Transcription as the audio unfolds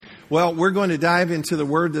Well, we're going to dive into the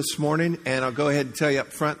Word this morning, and I'll go ahead and tell you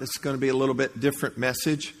up front, this is going to be a little bit different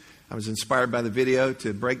message. I was inspired by the video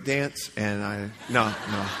to break dance, and no.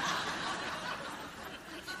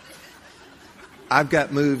 I've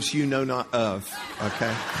got moves you know not of,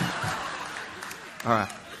 okay? All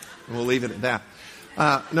right, we'll leave it at that.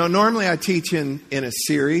 No, normally I teach in a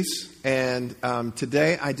series, and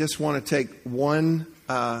today I just want to take one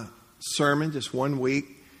sermon, just 1 week,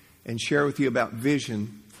 and share with you about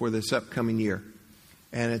vision for this upcoming year.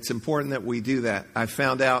 And it's important that we do that. I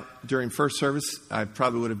found out during first service, I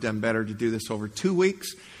probably would have done better to do this over 2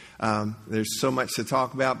 weeks. There's so much to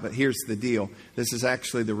talk about, but here's the deal. This is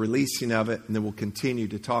actually the releasing of it, and then we'll continue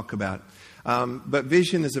to talk about it. But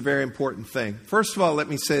vision is a very important thing. First of all, let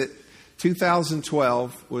me say that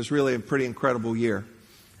 2012 was really a pretty incredible year.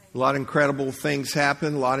 A lot of incredible things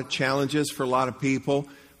happened, a lot of challenges for a lot of people.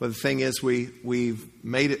 But the thing is, we've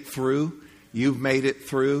made it through. You've made it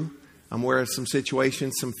through. I'm aware of some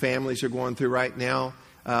situations some families are going through right now.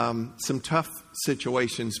 Some tough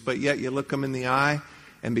situations, but yet you look them in the eye,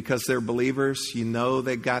 and because they're believers, you know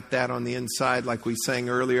they got that on the inside. Like we sang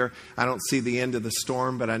earlier, I don't see the end of the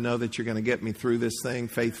storm, but I know that you're going to get me through this thing,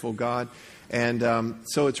 faithful God. And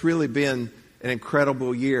so it's really been an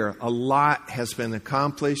incredible year. A lot has been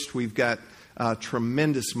accomplished. We've got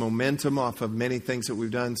tremendous momentum off of many things that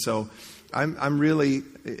we've done. So I'm really,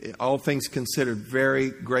 all things considered,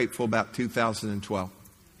 very grateful about 2012.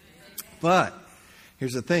 But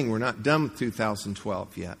here's the thing, we're not done with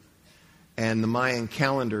 2012 yet. And the Mayan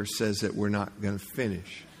calendar says that we're not going to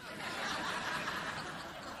finish.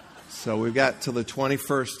 So we've got till the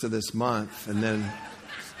 21st of this month, and then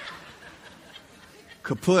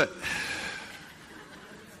kaput.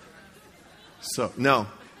 So, no.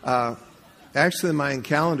 Actually, the Mayan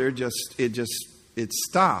calendar it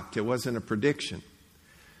stopped. It wasn't a prediction.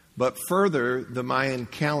 But further, the Mayan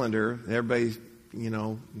calendar, everybody,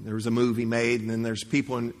 there was a movie made, and then there's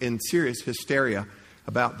people in serious hysteria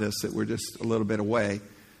about this, that we're just a little bit away.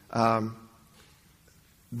 The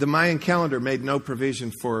Mayan calendar made no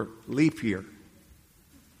provision for leap year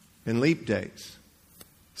and leap days.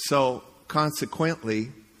 So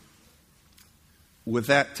consequently, with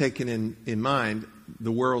that taken in mind,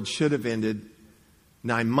 the world should have ended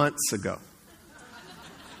 9 months ago.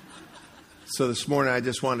 So this morning, I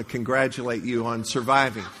just want to congratulate you on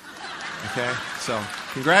surviving. Okay? So,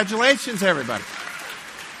 congratulations, everybody.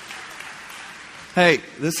 Hey,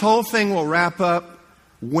 this whole thing will wrap up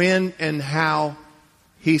when and how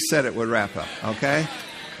He said it would wrap up. Okay?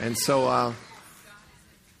 And so,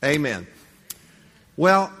 amen.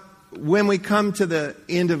 Well, when we come to the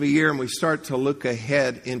end of a year and we start to look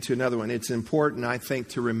ahead into another one, it's important, I think,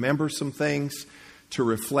 to remember some things, to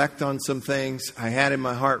reflect on some things. I had in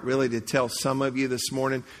my heart really to tell some of you this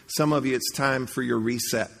morning, some of you, it's time for your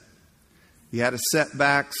reset. You had a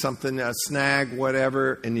setback, something, a snag,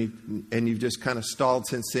 whatever, and you've just kind of stalled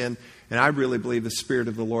since then. And I really believe the Spirit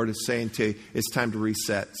of the Lord is saying to you, it's time to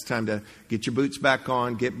reset. It's time to get your boots back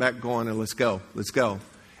on, get back going, and let's go. Let's go.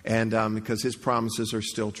 And because His promises are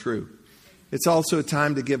still true. It's also a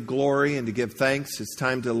time to give glory and to give thanks. It's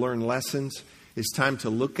time to learn lessons. It's time to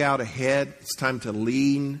look out ahead. It's time to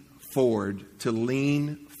lean forward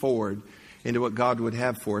into what God would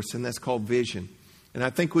have for us. And that's called vision. And I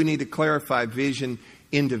think we need to clarify vision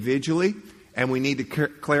individually, and we need to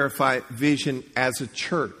clarify vision as a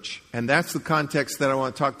church. And that's the context that I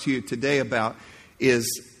want to talk to you today about, is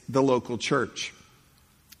the local church.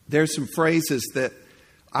 There's some phrases that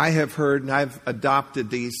I have heard, and I've adopted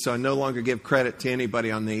these, so I no longer give credit to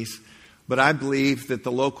anybody on these. But I believe that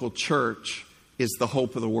the local church is the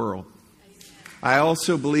hope of the world. I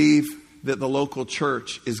also believe that the local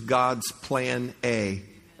church is God's plan A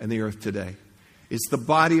in the earth today. It's the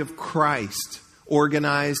body of Christ,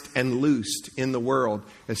 organized and loosed in the world,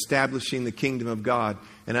 establishing the kingdom of God.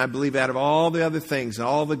 And I believe out of all the other things, and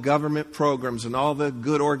all the government programs, and all the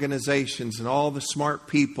good organizations, and all the smart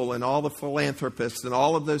people, and all the philanthropists, and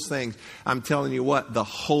all of those things, I'm telling you what, the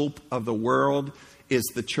hope of the world is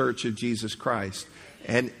the church of Jesus Christ.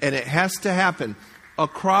 And it has to happen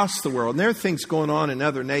across the world. And there are things going on in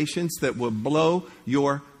other nations that will blow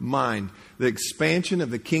your mind. The expansion of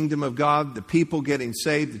the kingdom of God, the people getting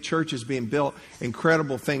saved, the church is being built,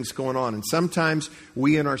 incredible things going on. And sometimes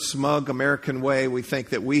we, in our smug American way, we think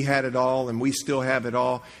that we had it all and we still have it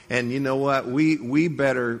all. And you know what? We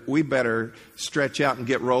better stretch out and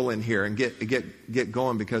get rolling here and get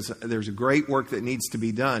going, because there's a great work that needs to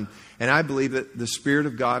be done. And I believe that the Spirit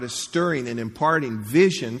of God is stirring and imparting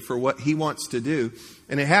vision for what He wants to do.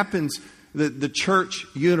 And it happens, the church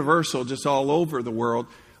universal, just all over the world,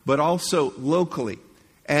 but also locally.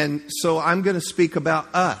 And so I'm going to speak about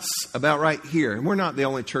us, about right here. And we're not the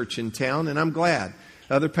only church in town, and I'm glad.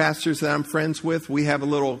 Other pastors that I'm friends with, we have a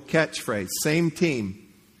little catchphrase, same team,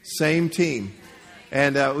 same team.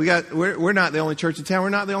 And we're not the only church in town. We're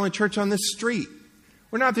not the only church on this street.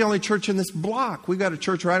 We're not the only church in this block. We've got a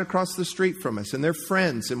church right across the street from us, and they're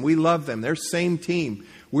friends, and we love them. They're same team.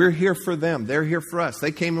 We're here for them. They're here for us.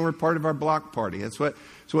 They came and were part of our block party. That's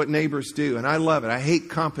what neighbors do, and I love it. I hate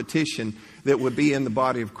competition that would be in the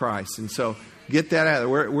body of Christ. And so get that out of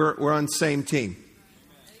there. We're on the same team.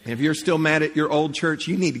 And if you're still mad at your old church,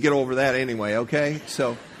 you need to get over that anyway, okay?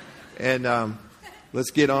 So, and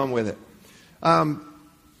let's get on with it.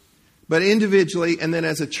 But individually and then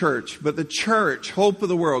as a church. But the church, hope of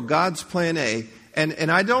the world, God's plan A. And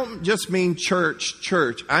I don't just mean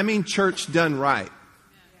church. I mean church done right.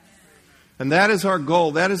 And that is our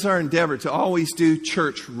goal. That is our endeavor, to always do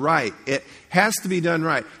church right. It has to be done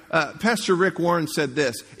right. Pastor Rick Warren said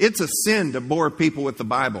this: it's a sin to bore people with the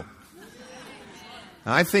Bible.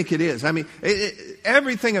 I think it is. I mean,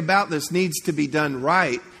 everything about this needs to be done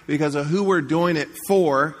right because of who we're doing it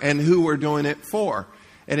for and who we're doing it for.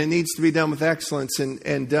 And it needs to be done with excellence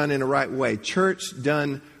and done in a right way. Church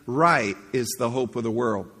done right is the hope of the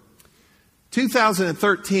world.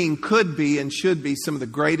 2013 could be and should be some of the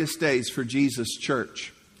greatest days for Jesus'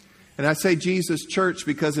 church. And I say Jesus' church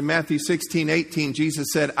because in Matthew 16:18, Jesus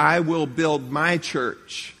said, I will build my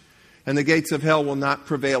church, and the gates of hell will not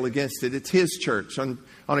prevail against it. It's His church.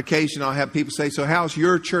 On occasion, I'll have people say, so how's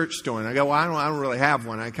your church doing? I go, well, I don't really have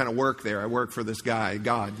one. I kind of work there. I work for this guy,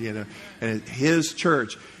 God, and it's His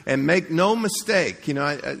church. And make no mistake,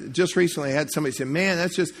 I just recently had somebody say, man,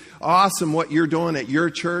 that's just awesome what you're doing at your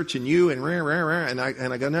church and you and rah, rah, rah. And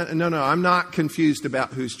I go, no, I'm not confused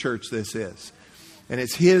about whose church this is. And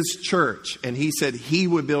it's His church. And He said He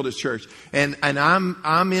would build His church. And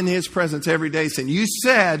I'm in His presence every day saying, you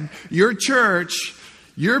said your church,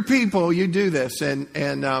 your people, you do this.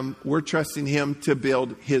 And we're trusting Him to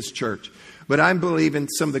build His church. But I'm believing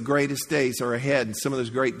some of the greatest days are ahead. And some of those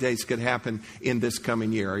great days could happen in this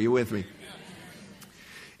coming year. Are you with me?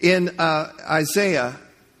 In Isaiah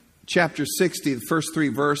chapter 60, the first 3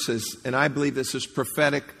 verses, and I believe this is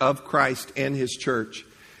prophetic of Christ and His church.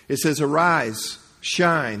 It says, arise,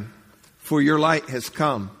 shine, for your light has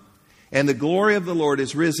come, and the glory of the Lord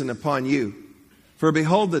is risen upon you. For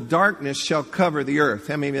behold, the darkness shall cover the earth.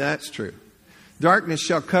 How many of that's true? Darkness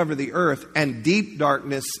shall cover the earth, and deep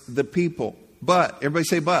darkness the people. But, everybody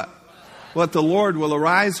say but. But the Lord will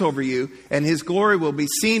arise over you, and His glory will be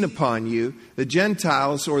seen upon you. The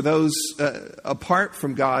Gentiles, or those apart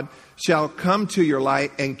from God, shall come to your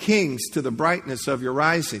light, and kings to the brightness of your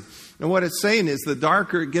rising. And what it's saying is the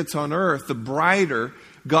darker it gets on earth, the brighter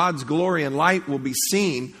God's glory and light will be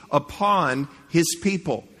seen upon His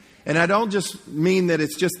people. And I don't just mean that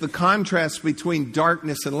it's just the contrast between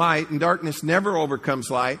darkness and light, and darkness never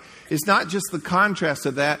overcomes light. It's not just the contrast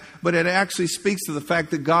of that, but it actually speaks to the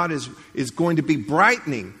fact that God is going to be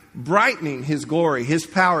brightening His glory, His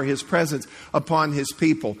power, His presence upon His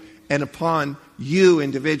people, and upon you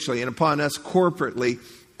individually, and upon us corporately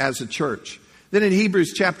as a church. Then in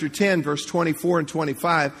Hebrews chapter 10, verse 24 and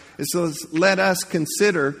 25, it says, let us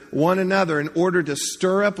consider one another in order to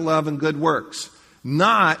stir up love and good works,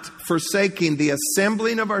 not forsaking the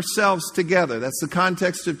assembling of ourselves together. That's the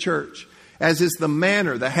context of church. As is the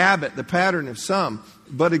manner, the habit, the pattern of some,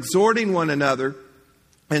 but exhorting one another,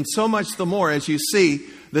 and so much the more as you see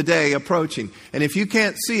the day approaching. And if you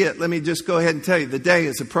can't see it, let me just go ahead and tell you, the day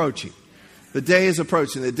is approaching. The day is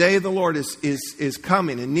approaching. The day of the Lord is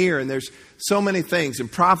coming and near, and there's so many things,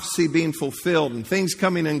 and prophecy being fulfilled, and things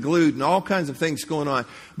coming unglued, and all kinds of things going on.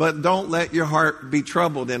 But don't let your heart be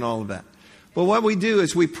troubled in all of that. But what we do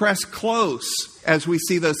is we press close as we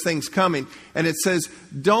see those things coming. And it says,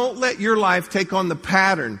 don't let your life take on the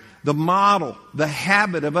pattern, the model, the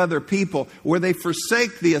habit of other people where they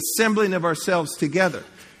forsake the assembling of ourselves together.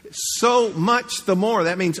 So much the more.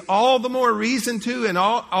 That means all the more reason to, and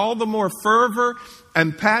all the more fervor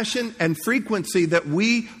and passion and frequency that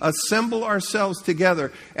we assemble ourselves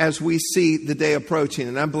together as we see the day approaching.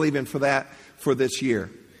 And I'm believing for that for this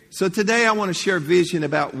year. So today I want to share vision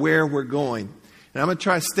about where we're going. And I'm going to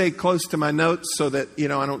try to stay close to my notes so that,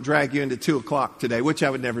 I don't drag you into 2 o'clock today, which I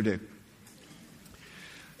would never do.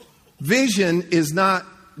 Vision is not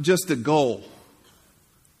just a goal.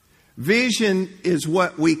 Vision is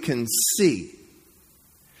what we can see.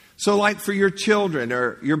 So like for your children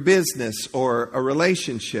or your business or a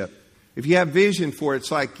relationship, if you have vision for it,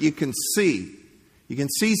 it's like you can see. You can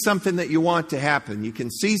see something that you want to happen. You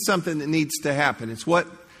can see something that needs to happen. It's what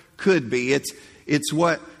could be. It's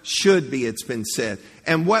what should be, it's been said.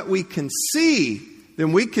 And what we can see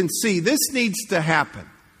then we can see this needs to happen.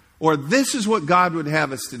 Or this is what God would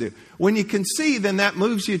have us to do. When you can see, then that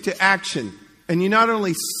moves you to action. And you not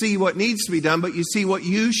only see what needs to be done, but you see what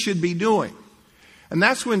you should be doing. And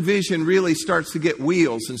that's when vision really starts to get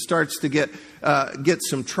wheels and starts to get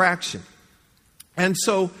some traction. And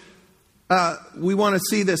so we want to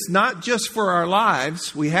see this not just for our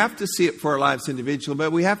lives. We have to see it for our lives individually,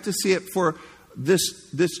 but we have to see it for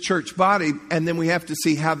this church body. And then we have to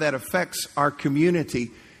see how that affects our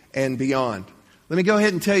community and beyond. Let me go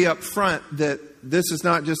ahead and tell you up front that this is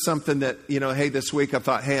not just something that, hey, this week I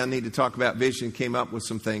thought, hey, I need to talk about vision, came up with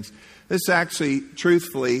some things. This is actually,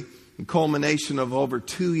 truthfully, a culmination of over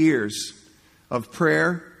 2 years of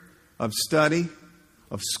prayer, of study,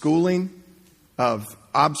 of schooling, of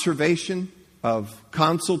observation, of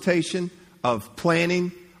consultation, of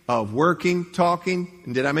planning, of working, talking,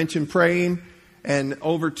 and did I mention praying? And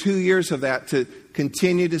over 2 years of that to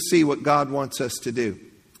continue to see what God wants us to do.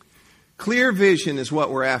 Clear vision is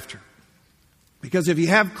what we're after. Because if you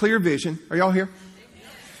have clear vision, are y'all here?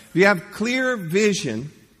 If you have clear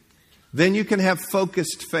vision, then you can have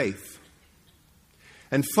focused faith.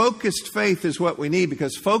 And focused faith is what we need,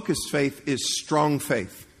 because focused faith is strong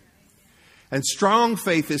faith. And strong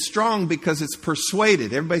faith is strong because it's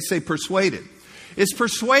persuaded. Everybody say persuaded. It's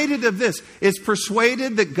persuaded of this. It's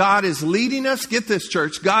persuaded that God is leading us. Get this,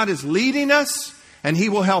 church. God is leading us and He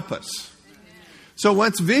will help us. So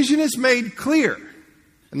once vision is made clear,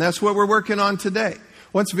 and that's what we're working on today.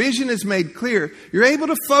 Once vision is made clear, you're able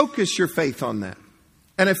to focus your faith on that.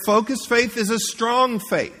 And a focused faith is a strong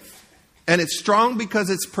faith. And it's strong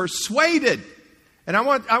because it's persuaded. And I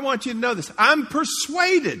want you to know this. I'm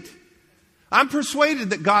persuaded. I'm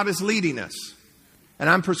persuaded that God is leading us. And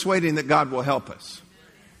I'm persuading that God will help us.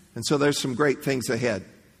 And so there's some great things ahead.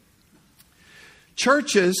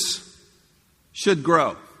 Churches should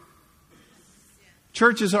grow.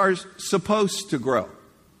 Churches are supposed to grow.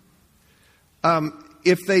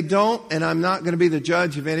 If they don't, and I'm not going to be the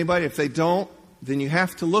judge of anybody, if they don't, then you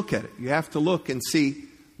have to look at it. You have to look and see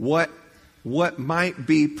what might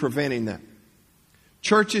be preventing that.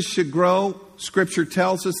 Churches should grow. Scripture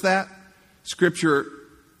tells us that. Scripture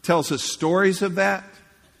tells us stories of that.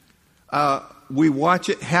 We watch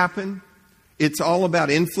it happen. It's all about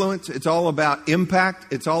influence. It's all about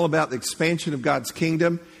impact. It's all about the expansion of God's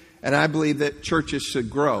kingdom. And I believe that churches should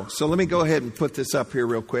grow. So let me go ahead and put this up here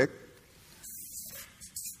real quick.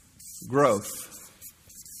 Growth.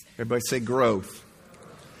 Everybody say growth.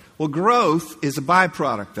 Well, growth is a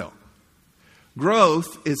byproduct, though.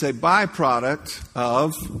 Growth is a byproduct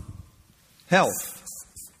of health.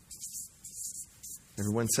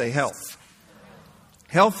 Everyone say health.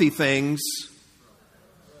 Healthy things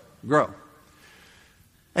grow.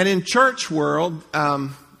 And in church world,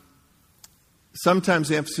 sometimes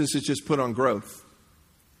the emphasis is just put on growth.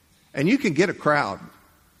 And you can get a crowd,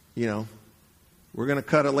 We're going to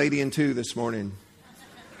cut a lady in two this morning.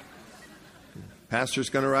 Pastor's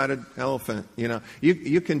going to ride an elephant.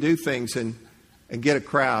 You can do things and get a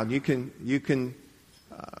crowd. You can.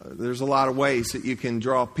 There's a lot of ways that you can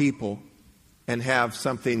draw people and have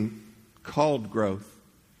something called growth.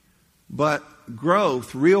 But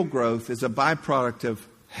growth, real growth, is a byproduct of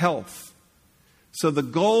health. So the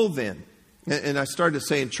goal then, and I started to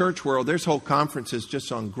say in church world, there's whole conferences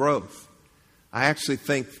just on growth. I actually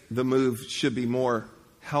think the move should be more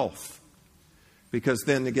health. Because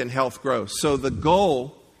then again, health grows. So the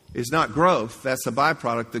goal is not growth. That's a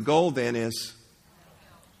byproduct. The goal then is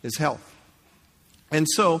health. And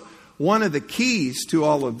so one of the keys to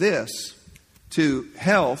all of this, to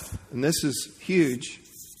health, and this is huge,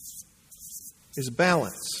 is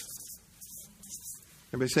balance.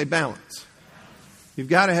 Everybody say balance. You've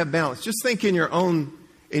got to have balance. Just think in your own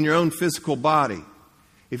physical body.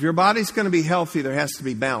 If your body's going to be healthy, there has to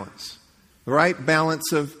be balance. The right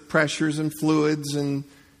balance of pressures and fluids and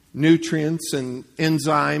nutrients and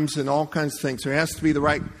enzymes and all kinds of things. There has to be the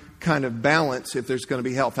right kind of balance if there's going to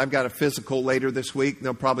be health. I've got a physical later this week.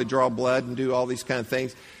 They'll probably draw blood and do all these kind of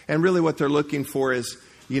things. And really what they're looking for is,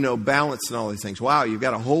 balance and all these things. Wow, you've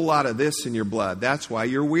got a whole lot of this in your blood. That's why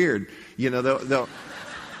you're weird. They'll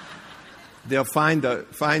find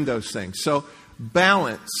those things. So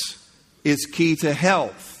balance is key to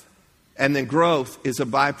health. And then growth is a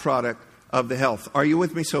byproduct of the health. Are you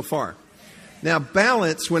with me so far? Now,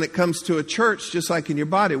 balance, when it comes to a church, just like in your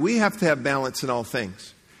body, we have to have balance in all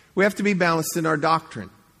things. We have to be balanced in our doctrine.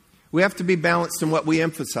 We have to be balanced in what we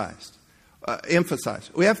emphasize.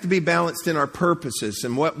 We have to be balanced in our purposes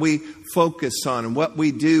and what we focus on and what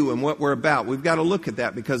we do and what we're about. We've got to look at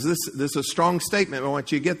that because this is a strong statement. I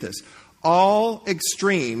want you to get this. All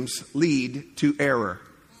extremes lead to error.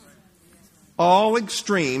 all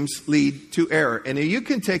extremes lead to error. And you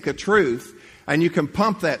can take a truth and you can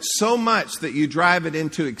pump that so much that you drive it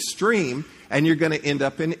into extreme and you're going to end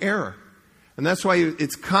up in error. And that's why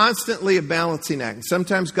it's constantly a balancing act.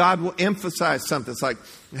 Sometimes God will emphasize something. It's like,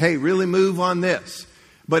 hey, really move on this.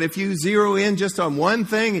 But if you zero in just on one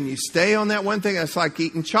thing and you stay on that one thing, that's like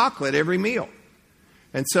eating chocolate every meal.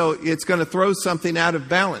 And so it's going to throw something out of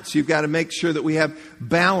balance. You've got to make sure that we have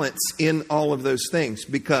balance in all of those things,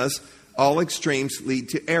 because all extremes lead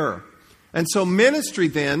to error. And so ministry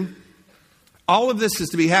then, all of this is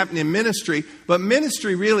to be happening in ministry, but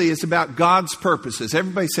ministry really is about God's purposes.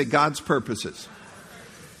 Everybody say God's purposes.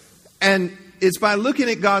 And it's by looking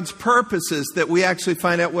at God's purposes that we actually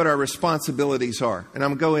find out what our responsibilities are. And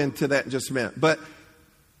I'm going to go into that in just a minute. But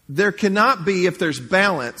there cannot be, if there's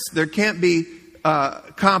balance, there can't be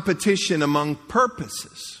competition among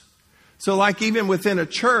purposes. So like even within a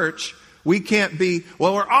church, we can't be,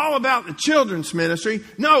 well, we're all about the children's ministry.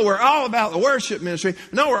 No, we're all about the worship ministry.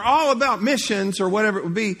 No, we're all about missions or whatever it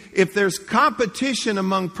would be. If there's competition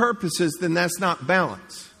among purposes, then that's not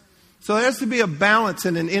balance. So there has to be a balance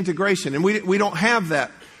and an integration. And we don't have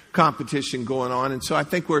that competition going on. And so I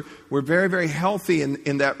think we're very, very healthy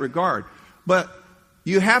in that regard. But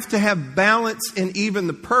you have to have balance in even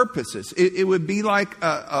the purposes. It would be like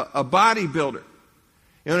a bodybuilder.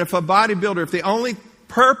 And if a bodybuilder, if the only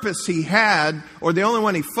purpose he had, or the only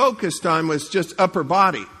one he focused on, was just upper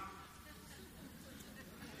body,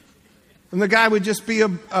 and the guy would just be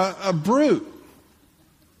a brute.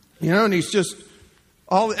 And he's just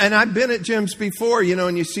all, and I've been at gyms before,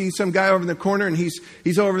 and you see some guy over in the corner and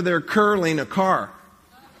he's over there curling a car.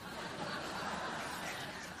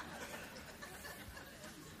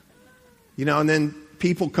 And then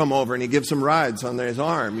people come over and he gives them rides on his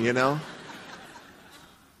arm,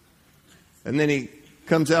 And then he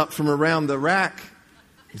comes out from around the rack.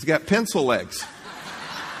 He's got pencil legs.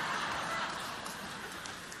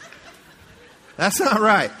 That's not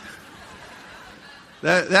right.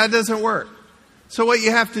 That doesn't work. So what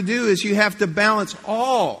you have to do is you have to balance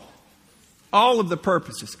all of the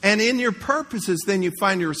purposes. And in your purposes, then you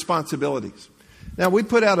find your responsibilities. Now, we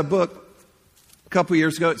put out a book a couple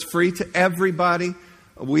years ago. It's free to everybody.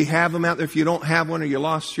 We have them out there. If you don't have one or you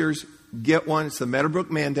lost yours, get one. It's the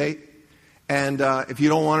Meadowbrook Mandate. And if you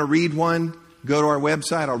don't want to read one, go to our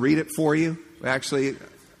website. I'll read it for you. Actually,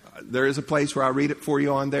 there is a place where I'll read it for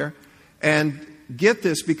you on there. And get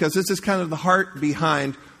this, because this is kind of the heart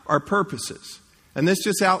behind our purposes. And this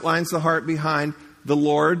just outlines the heart behind the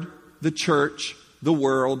Lord, the church, the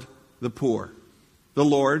world, the poor. The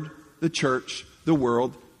Lord, the church, the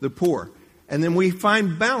world, the poor. And then we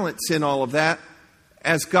find balance in all of that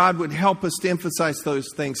as God would help us to emphasize those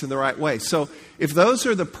things in the right way. So if those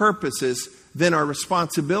are the purposes, then our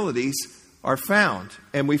responsibilities are found.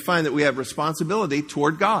 And we find that we have responsibility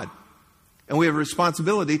toward God. And we have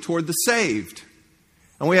responsibility toward the saved.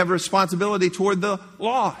 And we have responsibility toward the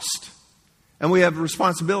lost. And we have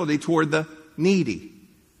responsibility toward the needy.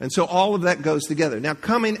 And so all of that goes together. Now,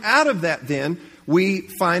 coming out of that, then, we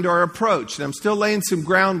find our approach. And I'm still laying some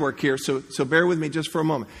groundwork here, so bear with me just for a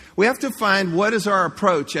moment. We have to find what is our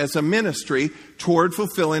approach as a ministry toward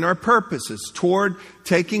fulfilling our purposes, toward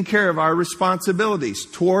taking care of our responsibilities,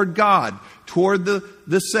 toward God, toward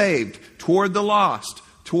the saved, toward the lost,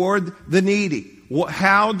 toward the needy.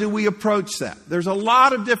 How do we approach that? There's a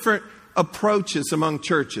lot of different approaches among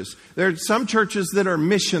churches. There are some churches that are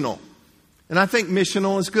missional. And I think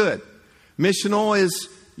missional is good. Missional is,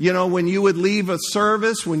 when you would leave a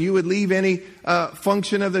service, when you would leave any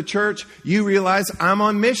function of the church, you realize I'm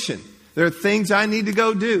on mission. There are things I need to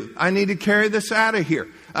go do. I need to carry this out of here.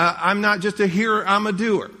 I'm not just a hearer, I'm a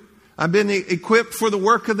doer. I've been equipped for the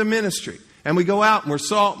work of the ministry. And we go out and we're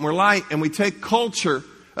salt and we're light and we take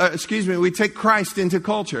we take Christ into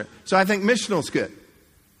culture. So I think missional is good.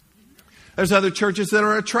 There's other churches that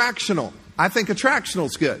are attractional. I think attractional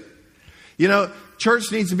is good.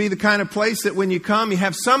 Church needs to be the kind of place that when you come, you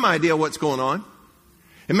have some idea what's going on.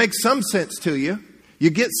 It makes some sense to you.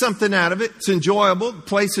 You get something out of it. It's enjoyable. The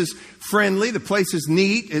place is friendly. The place is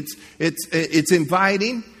neat. It's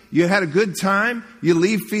inviting. You had a good time. You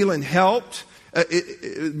leave feeling helped.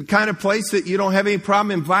 Kind of place that you don't have any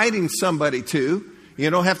problem inviting somebody to. You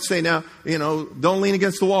don't have to say, now, don't lean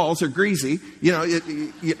against the walls. They're greasy.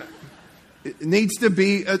 It needs to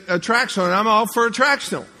be attractional. And I'm all for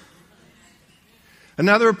attractional.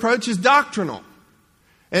 Another approach is doctrinal.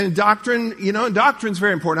 And doctrine, doctrine's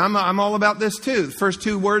very important. I'm all about this too. The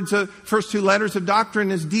first two letters of doctrine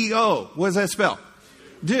is D-O. What does that spell?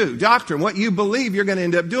 Do. Doctrine. What you believe, you're going to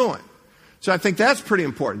end up doing. So I think that's pretty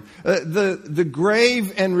important. The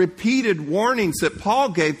grave and repeated warnings that Paul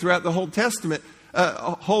gave throughout the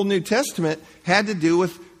whole New Testament had to do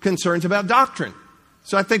with concerns about doctrine.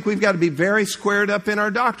 So I think we've got to be very squared up in our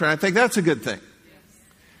doctrine. I think that's a good thing.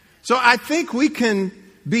 So I think we can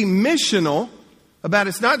be missional about,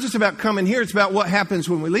 it's not just about coming here, it's about what happens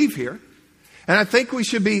when we leave here. And I think we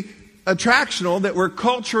should be attractional, that we're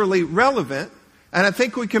culturally relevant. And I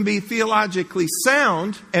think we can be theologically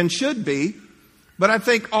sound, and should be. But I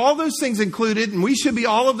think all those things included, and we should be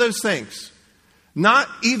all of those things. Not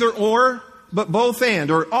either or, but both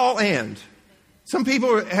and, or all and. Some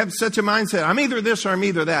people have such a mindset, I'm either this or I'm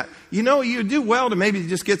either that. You know, you do well to maybe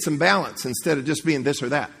just get some balance instead of just being this or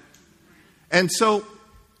that. And so,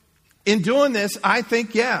 in doing this, I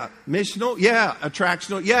think, missional,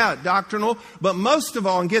 attractional, doctrinal. But most of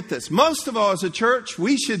all, and get this, most of all as a church,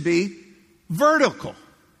 we should be vertical.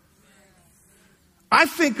 I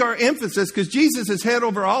think our emphasis, because Jesus is head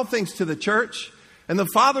over all things to the church, and the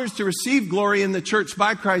Father is to receive glory in the church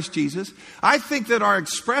by Christ Jesus. I think that our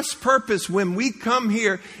express purpose when we come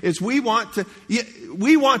here is we want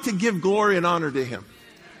to give glory and honor to Him.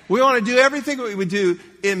 We want to do everything that we would do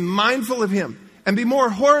in mindful of Him, and be more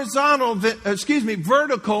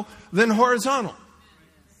vertical than horizontal.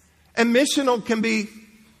 And missional can be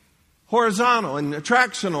horizontal and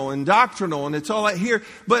attractional and doctrinal, and it's all right here.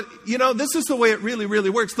 But, this is the way it really, really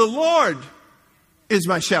works. The Lord is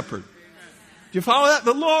my shepherd. Do you follow that?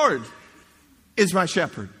 The Lord is my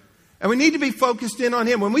shepherd. And we need to be focused in on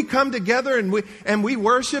Him. When we come together and we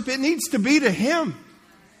worship, it needs to be to Him.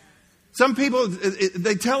 Some people,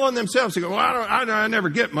 they tell on themselves, they go, well, I never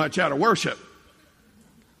get much out of worship.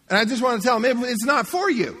 And I just want to tell them, it's not for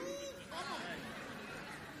you.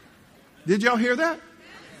 Did y'all hear that?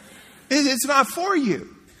 It's not for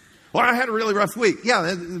you. Well, I had a really rough week.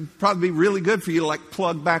 Yeah, it'd probably be really good for you to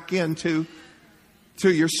plug back into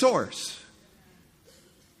your source.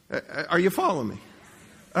 Are you following me?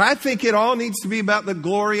 I think it all needs to be about the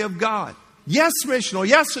glory of God. Yes, missional.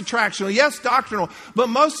 Yes, attractional. Yes, doctrinal. But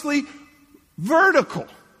mostly vertical.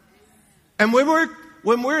 And when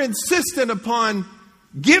we're insistent upon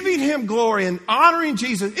giving Him glory and honoring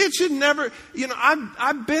Jesus, it should never,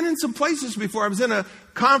 I've been in some places before. I was in a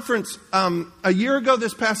conference a year ago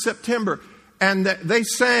this past September, and they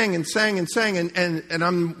sang and sang and sang, and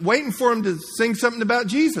I'm waiting for them to sing something about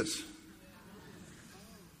Jesus.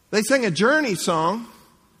 They sang a Journey song,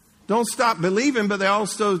 Don't Stop Believing, but they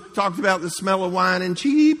also talked about the smell of wine and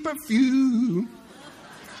cheap perfume.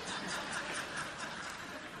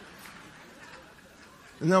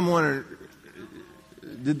 And I'm wondering,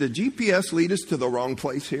 did the GPS lead us to the wrong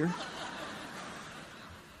place here?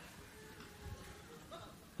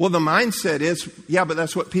 Well, the mindset is, but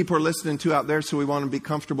that's what people are listening to out there, so we want to be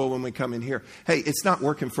comfortable when we come in here. Hey, it's not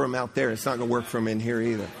working for them out there. It's not going to work for them in here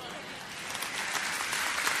either.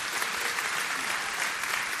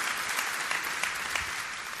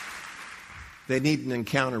 They need an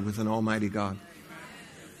encounter with an almighty God.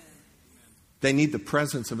 They need the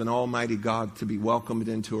presence of an almighty God to be welcomed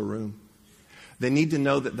into a room. They need to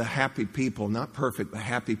know that the happy people, not perfect, but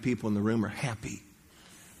happy people in the room are happy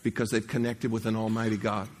because they've connected with an almighty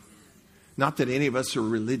God. Not that any of us are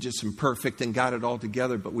religious and perfect and got it all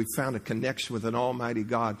together, but we found a connection with an almighty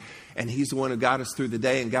God. And He's the one who got us through the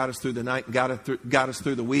day and got us through the night and got us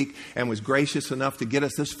through the week, and was gracious enough to get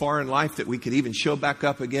us this far in life that we could even show back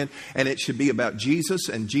up again. And it should be about Jesus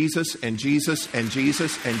and Jesus and Jesus and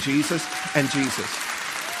Jesus and Jesus and Jesus.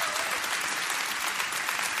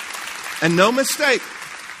 And no mistake.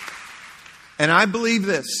 And I believe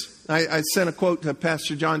this. I sent a quote to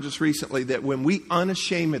Pastor John just recently, that when we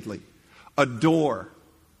unashamedly adore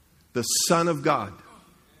the Son of God,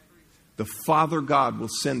 the Father God will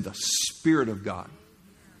send the Spirit of God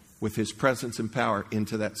with His presence and power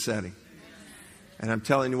into that setting. And I'm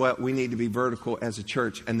telling you what, we need to be vertical as a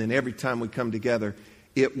church. And then every time we come together,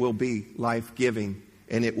 it will be life-giving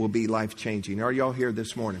and it will be life-changing. Are y'all here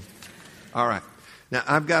this morning? All right. Now,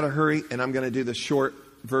 I've got to hurry, and I'm going to do the short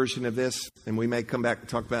version of this, and we may come back and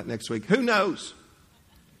talk about it next week. Who knows?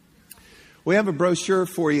 We have a brochure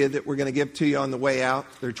for you that we're going to give to you on the way out.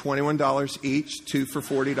 They're $21 each, 2 for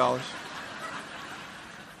 $40.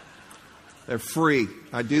 They're free.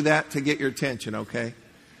 I do that to get your attention, okay?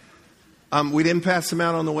 We didn't pass them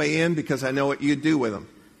out on the way in because I know what you'd do with them.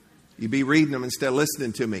 You'd be reading them instead of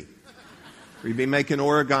listening to me. Or you'd be making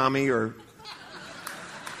origami or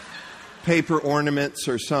paper ornaments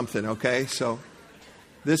or something, okay? So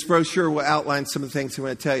this brochure will outline some of the things I'm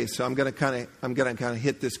going to tell you. So I'm going to kind of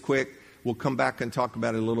hit this quick. We'll come back and talk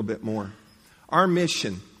about it a little bit more. Our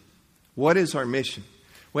mission. What is our mission?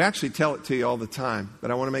 We actually tell it to you all the time, but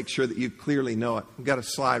I want to make sure that you clearly know it. We've got a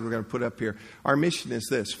slide we're going to put up here. Our mission is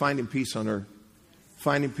this: finding peace on earth.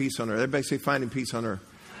 Finding peace on earth. Everybody say finding peace on earth.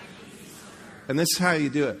 And this is how you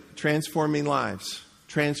do it. Transforming lives.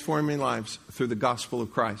 Transforming lives through the gospel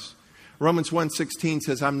of Christ. Romans 1:16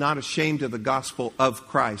 says, I'm not ashamed of the gospel of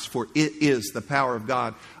Christ, for it is the power of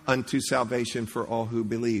God unto salvation for all who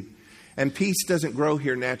believe. And peace doesn't grow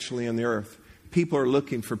here naturally on the earth. People are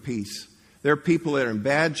looking for peace. There are people that are in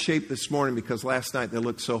bad shape this morning because last night they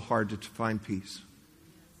looked so hard to find peace.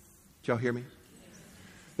 Did y'all hear me?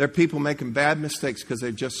 There are people making bad mistakes because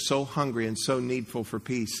they're just so hungry and so needful for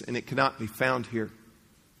peace, and it cannot be found here.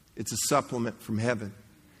 It's a supplement from heaven.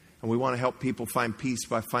 And we want to help people find peace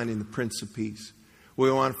by finding the Prince of Peace.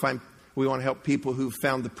 We want to help people who've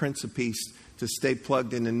found the Prince of Peace to stay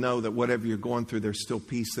plugged in and know that whatever you're going through, there's still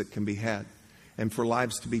peace that can be had. And for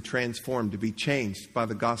lives to be transformed, to be changed by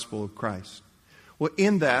the gospel of Christ. Well,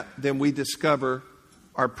 in that, then we discover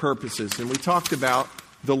our purposes. And we talked about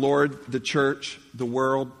the Lord, the church, the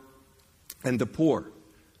world, and the poor.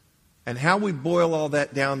 And how we boil all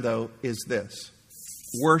that down, though, is this.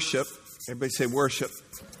 Worship. Everybody say worship.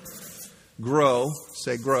 Grow.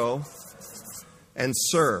 Say grow. And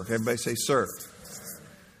serve. Everybody say serve.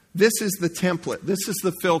 This is the template. This is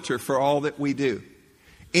the filter for all that we do.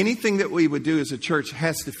 Anything that we would do as a church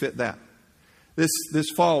has to fit that. This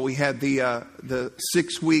fall we had the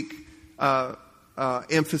 6-week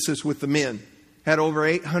emphasis with the men. Had over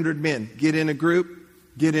 800 men get in a group,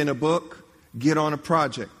 get in a book, get on a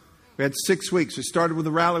project. We had 6 weeks. We started with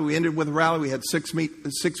a rally. We ended with a rally. We had 6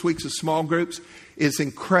 weeks of small groups. It's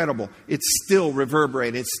incredible. It's still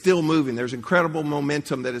reverberating. It's still moving. There's incredible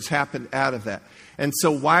momentum that has happened out of that. And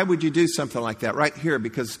so why would you do something like that? Right here,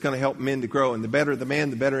 because it's going to help men to grow. And the better the man,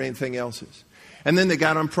 the better anything else is. And then they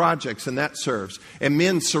got on projects, and that serves. And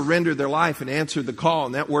men surrendered their life and answered the call,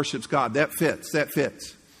 and that worships God. That fits. That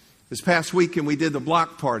fits. This past weekend, we did the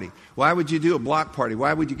block party. Why would you do a block party?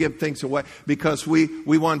 Why would you give things away? Because we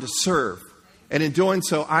wanted to serve. And in doing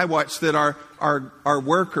so, I watched that our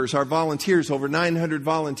workers, our volunteers, over 900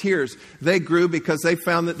 volunteers, they grew because they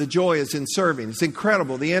found that the joy is in serving. It's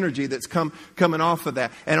incredible, the energy that's coming off of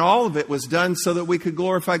that. And all of it was done so that we could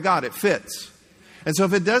glorify God. It fits. And so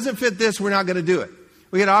if it doesn't fit this, we're not going to do it.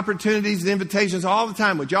 We get opportunities and invitations all the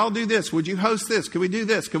time. Would y'all do this? Would you host this? Could we do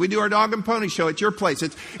this? Could we do our dog and pony show at your place?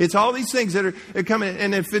 It's all these things that are coming.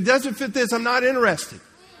 And if it doesn't fit this, I'm not interested.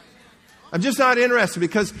 I'm just not interested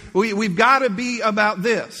because we've got to be about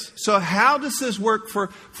this. So how does this work for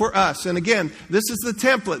us? And again, this is the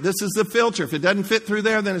template. This is the filter. If it doesn't fit through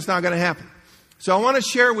there, then it's not going to happen. So I want to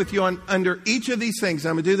share with you under each of these things.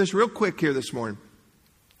 I'm going to do this real quick here this morning.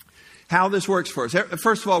 How this works for us.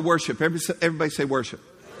 First of all, worship. Everybody say worship.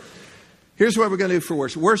 Here's what we're going to do for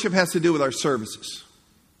worship. Worship has to do with our services.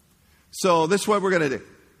 So this is what we're going to do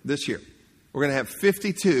this year. We're going to have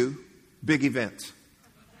 52 big events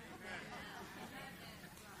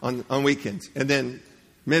on weekends. And then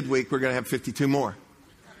midweek, we're going to have 52 more.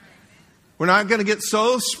 We're not going to get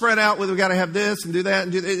so spread out with we've got to have this and do that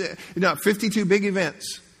and do that. No, 52 big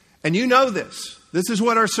events. And you know this. This is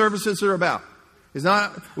what our services are about.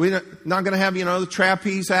 We're not going to have, the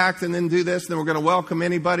trapeze act and then do this. And then we're going to welcome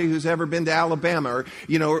anybody who's ever been to Alabama or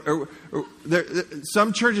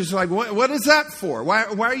some churches are like, what is that for? Why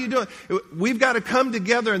are you doing it? We've got to come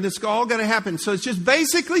together and this is all going to happen. So it's just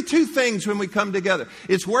basically two things when we come together.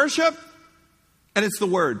 It's worship and it's the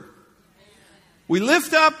word. We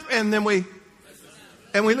lift up and then we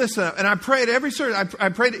listen up. And I prayed every service. I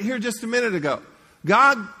prayed it here just a minute ago.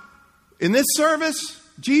 God, in this service,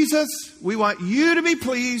 Jesus, we want you to be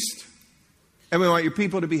pleased and we want your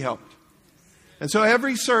people to be helped. And so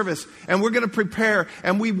every service, and we're going to prepare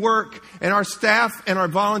and we work, and our staff and our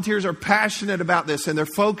volunteers are passionate about this and they're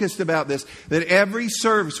focused about this, that every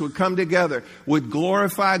service would come together, would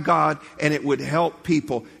glorify God, and it would help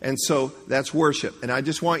people. And so that's worship. And I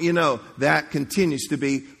just want you to know that continues to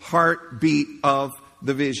be heartbeat of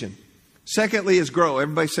the vision. Secondly is grow.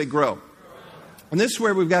 Everybody say grow. And this is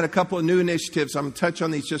where we've got a couple of new initiatives. I'm going to touch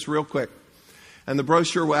on these just real quick. And the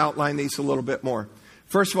brochure will outline these a little bit more.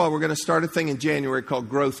 First of all, we're going to start a thing in January called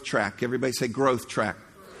Growth Track. Everybody say Growth Track.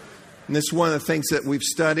 And this is one of the things that we've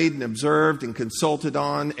studied and observed and consulted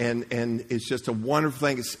on. And it's just a wonderful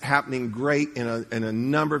thing. It's happening great in a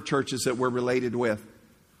number of churches that we're related with.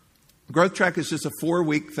 Growth Track is just a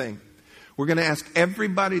 4-week thing. We're going to ask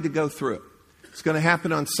everybody to go through it. It's going to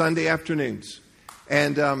happen on Sunday afternoons.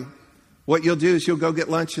 And what you'll do is you'll go get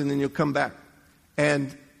lunch and then you'll come back.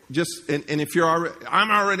 And if you're already,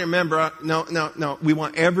 I'm already a member. No. We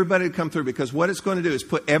want everybody to come through because what it's going to do is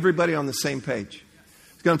put everybody on the same page.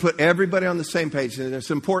 It's going to put everybody on the same page. And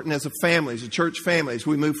it's important as a family, as a church family, as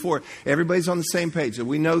we move forward. Everybody's on the same page. And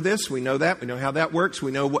we know this, we know that, we know how that works.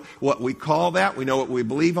 We know what we call that. We know what we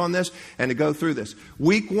believe on this, and to go through this.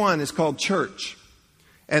 Week 1 is called church.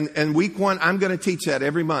 And week 1, I'm going to teach that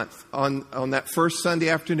every month on that first Sunday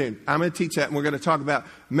afternoon. I'm going to teach that, and we're going to talk about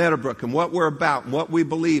Meadowbrook and what we're about and what we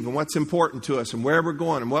believe and what's important to us and where we're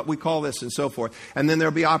going and what we call this and so forth. And then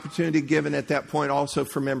there'll be opportunity given at that point also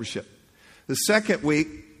for membership. The second week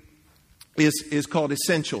is called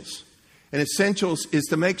Essentials. And Essentials is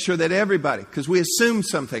to make sure that everybody, because we assume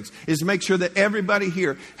some things, is to make sure that everybody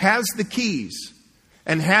here has the keys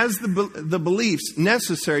and has the beliefs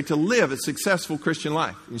necessary to live a successful Christian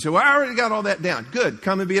life. You say, well, I already got all that down. Good.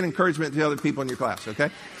 Come and be an encouragement to the other people in your class, okay?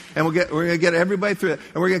 And we're going to get everybody through it.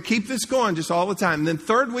 And we're going to keep this going just all the time. And then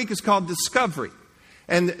third week is called Discovery.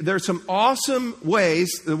 And there's some awesome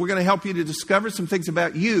ways that we're going to help you to discover some things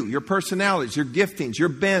about you, your personalities, your giftings, your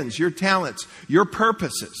bends, your talents, your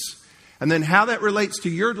purposes. And then how that relates to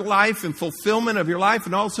your life and fulfillment of your life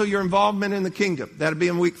and also your involvement in the kingdom. That'll be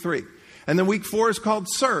in week 3. And then week 4 is called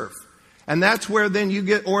Serve. And that's where then you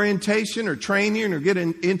get orientation or training or get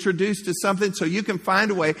introduced to something so you can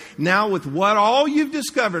find a way now with what all you've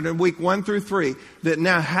discovered in week 1 through 3 that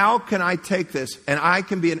now how can I take this and I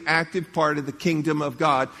can be an active part of the kingdom of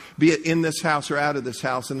God, be it in this house or out of this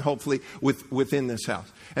house and hopefully within this house.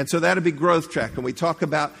 And so that'll be growth track. And we talk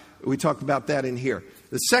about that in here.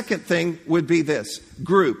 The second thing would be this,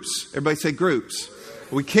 groups. Everybody say groups.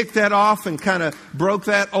 We kicked that off and kind of broke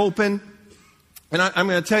that open. And I'm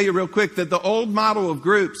going to tell you real quick that the old model of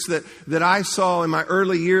groups that I saw in my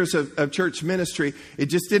early years of church ministry, it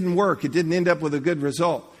just didn't work. It didn't end up with a good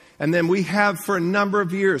result. And then we have for a number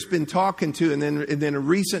of years been talking to and then in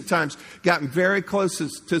recent times gotten very close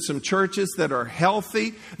to some churches that are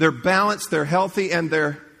healthy, they're balanced, they're healthy, and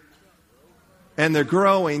they're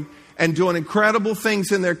growing and doing incredible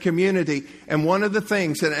things in their community. And one of the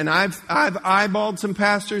things, and I've eyeballed some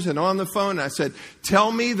pastors and on the phone, I said,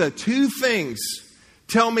 tell me the two things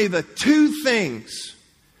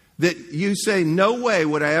that you say, no way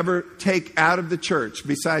would I ever take out of the church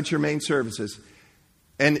besides your main services.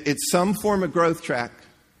 And it's some form of growth track.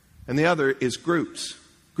 And the other is groups.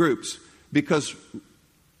 Because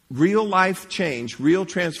real life change, real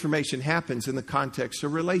transformation happens in the context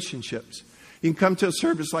of relationships. You can come to a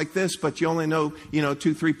service like this, but you only know,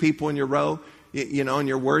 2-3 people in your row, and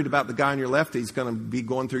you're worried about the guy on your left. He's going to be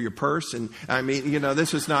going through your purse. And I mean,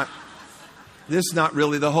 this is not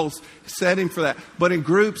really the whole setting for that. But in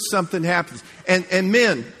groups, something happens. And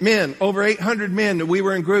men, over 800 men, we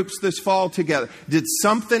were in groups this fall together. Did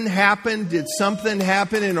something happen? Did something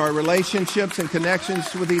happen in our relationships and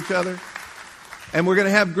connections with each other? And we're going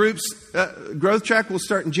to have groups. Growth Track will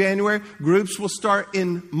start in January. Groups will start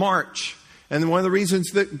in March. And one of the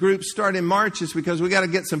reasons that groups start in March is because we got to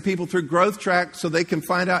get some people through Growth Track so they can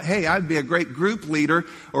find out, hey, I'd be a great group leader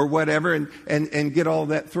or whatever and get all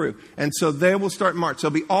that through. And so they will start in March.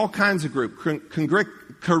 There'll be all kinds of groups,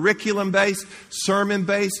 curriculum-based,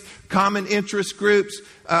 sermon-based, common interest groups,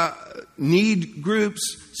 need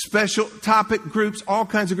groups, special topic groups, all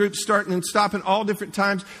kinds of groups starting and stopping all different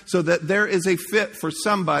times so that there is a fit for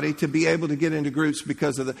somebody to be able to get into groups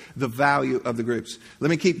because of the value of the groups. Let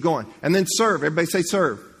me keep going. And then serve. Everybody say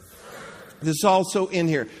serve. This is also in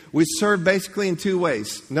here. We serve basically in 2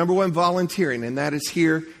 ways. Number 1, volunteering, and that is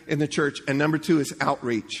here in the church. And number 2 is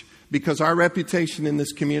outreach. Because our reputation in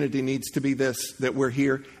this community needs to be this, that we're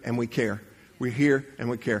here and we care. We're here and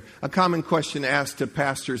we care. A common question asked to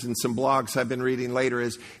pastors in some blogs I've been reading later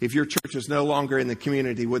is, if your church is no longer in the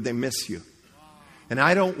community, would they miss you? And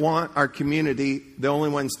I don't want our community, the only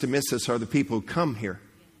ones to miss us are the people who come here.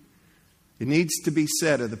 It needs to be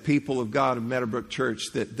said of the people of God of Meadowbrook Church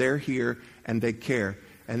that they're here and they care.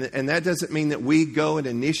 And that doesn't mean that we go and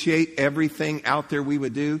initiate everything out there we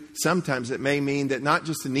would do. Sometimes it may mean that not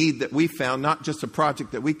just a need that we found, not just a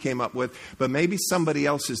project that we came up with, but maybe somebody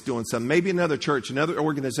else is doing something. Maybe another church, another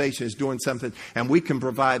organization is doing something, and we can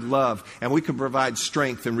provide love, and we can provide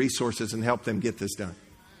strength and resources and help them get this done.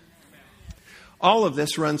 All of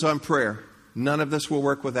this runs on prayer. None of this will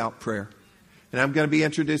work without prayer. And I'm going to be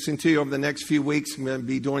introducing to you over the next few weeks, I'm going to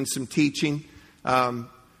be doing some teaching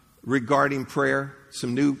regarding prayer.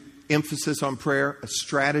 Some new emphasis on prayer, a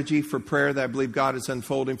strategy for prayer that I believe God is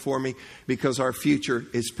unfolding for me because our future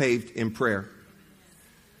is paved in prayer.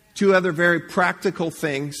 2 other very practical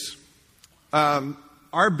things.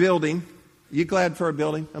 Our building, you glad for our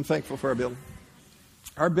building? I'm thankful for our building.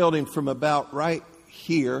 Our building from about right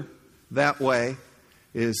here, that way,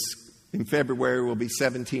 is in February will be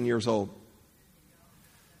 17 years old.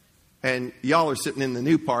 And y'all are sitting in the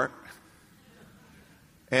new part.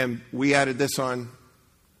 And we added this on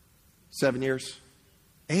 7 years.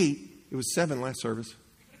 8? It was 7 last service.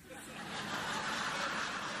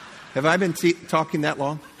 Have I been talking that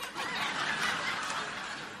long?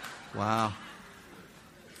 Wow.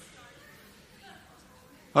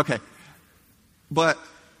 Okay. But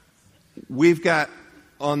we've got,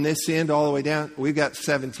 on this end all the way down, we've got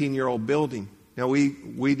 17-year-old building. Now,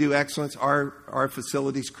 we do excellence. Our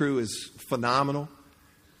facilities crew is phenomenal.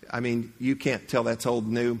 I mean, you can't tell that's old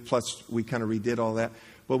and new. Plus, we kind of redid all that.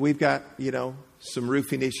 But we've got, some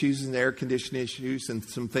roofing issues and air conditioning issues and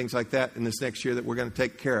some things like that in this next year that we're going to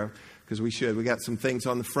take care of, because we should. We got some things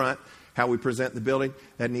on the front, how we present the building,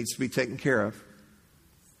 that needs to be taken care of.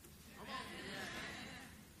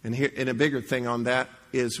 And a bigger thing on that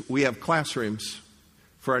is we have classrooms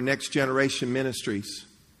for our next generation ministries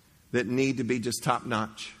that need to be just top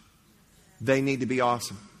notch. They need to be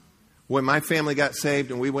awesome. When my family got saved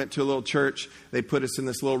and we went to a little church, they put us in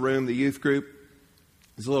this little room, the youth group.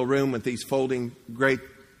 There's a little room with these folding great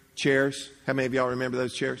chairs. How many of y'all remember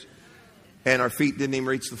those chairs? And our feet didn't even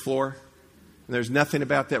reach the floor. And there's nothing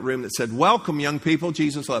about that room that said, "Welcome, young people,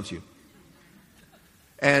 Jesus loves you."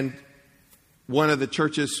 And one of the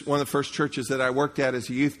first churches that I worked at as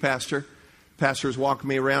a youth pastor was walking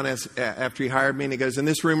me around after he hired me, and he goes, "In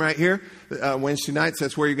this room right here, Wednesday nights,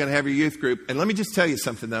 that's where you're going to have your youth group." And let me just tell you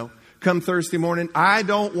something, though. Come Thursday morning, I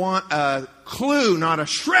don't want a clue, not a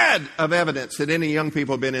shred of evidence that any young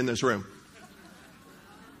people have been in this room.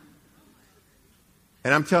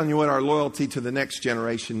 And I'm telling you what, our loyalty to the next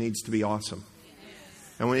generation needs to be awesome.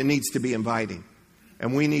 And it needs to be inviting.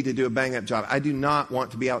 And we need to do a bang-up job. I do not want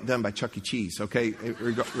to be outdone by Chuck E. Cheese, okay,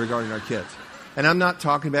 regarding our kids. And I'm not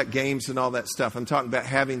talking about games and all that stuff. I'm talking about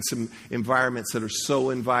having some environments that are so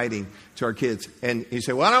inviting to our kids. And you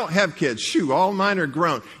say, "Well, I don't have kids." Shoo, all mine are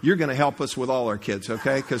grown. You're going to help us with all our kids,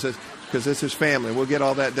 okay? Because this is family. We'll get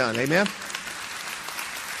all that done. Amen?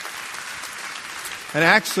 And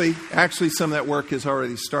actually, some of that work has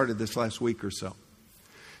already started this last week or so.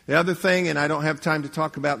 The other thing, and I don't have time to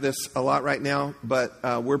talk about this a lot right now,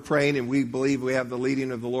 but we're praying and we believe we have the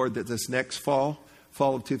leading of the Lord that this next fall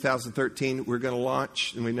of 2013, we're going to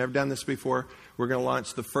launch, and we've never done this before, we're going to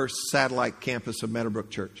launch the first satellite campus of Meadowbrook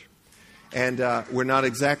Church. And we're not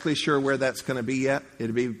exactly sure where that's going to be yet.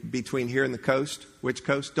 It'll be between here and the coast. Which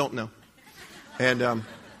coast? Don't know. And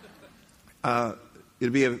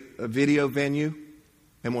it'll be a video venue,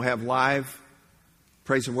 and we'll have live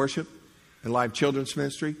praise and worship, and live children's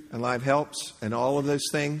ministry, and live helps, and all of those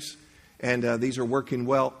things. And these are working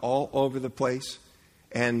well all over the place.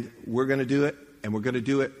 And we're going to do it, and we're going to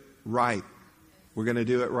do it right. We're going to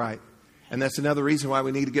do it right. And that's another reason why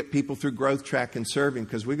we need to get people through Growth Track and serving,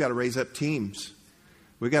 because we've got to raise up teams.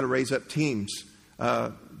 We've got to raise up teams,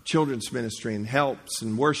 children's ministry and helps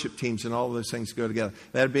and worship teams, and all of those things go together.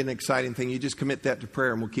 That would be an exciting thing. You just commit that to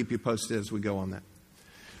prayer, and we'll keep you posted as we go on that.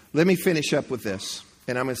 Let me finish up with this.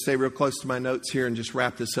 And I'm going to stay real close to my notes here and just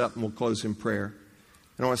wrap this up, and we'll close in prayer.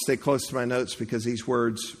 And I want to stay close to my notes because these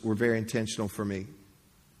words were very intentional for me.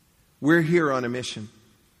 We're here on a mission.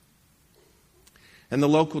 And the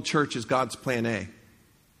local church is God's plan A.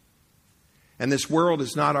 And this world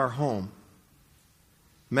is not our home.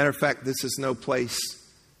 Matter of fact, this is no place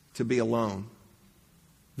to be alone.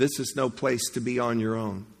 This is no place to be on your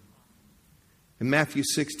own. In Matthew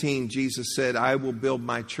 16, Jesus said, "I will build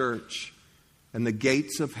my church, and the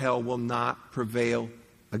gates of hell will not prevail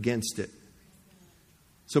against it."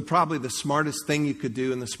 So probably the smartest thing you could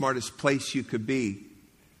do and the smartest place you could be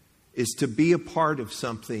is to be a part of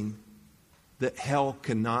something that hell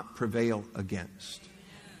cannot prevail against.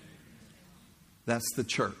 That's the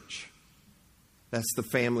church. That's the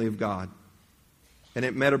family of God. And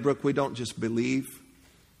at Meadowbrook, we don't just believe.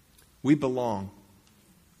 We belong.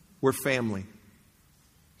 We're family.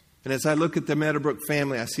 And as I look at the Meadowbrook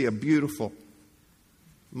family, I see a beautiful,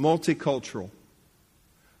 multicultural,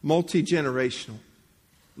 multi-generational,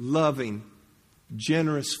 loving,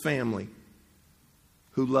 generous family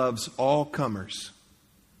who loves all comers.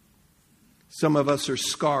 Some of us are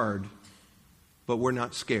scarred, but we're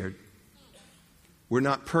not scared. We're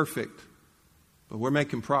not perfect, but we're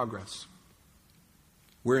making progress.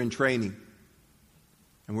 We're in training,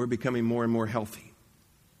 and we're becoming more and more healthy.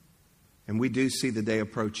 And we do see the day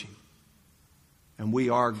approaching. And we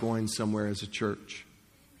are going somewhere as a church.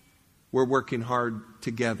 We're working hard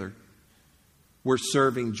together. We're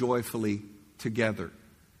serving joyfully together.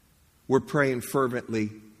 We're praying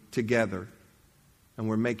fervently together. And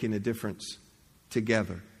we're making a difference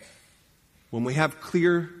together. When we have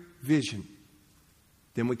clear vision,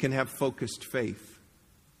 then we can have focused faith.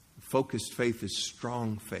 Focused faith is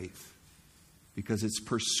strong faith because it's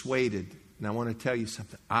persuaded And I want to tell you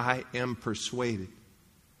something. I am persuaded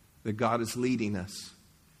that God is leading us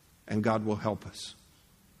and God will help us.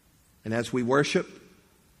 And as we worship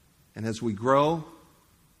and as we grow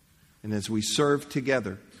and as we serve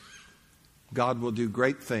together, God will do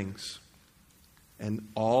great things and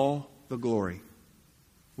all the glory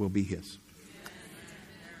will be His.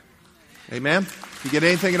 Amen? You get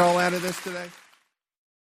anything at all out of this today?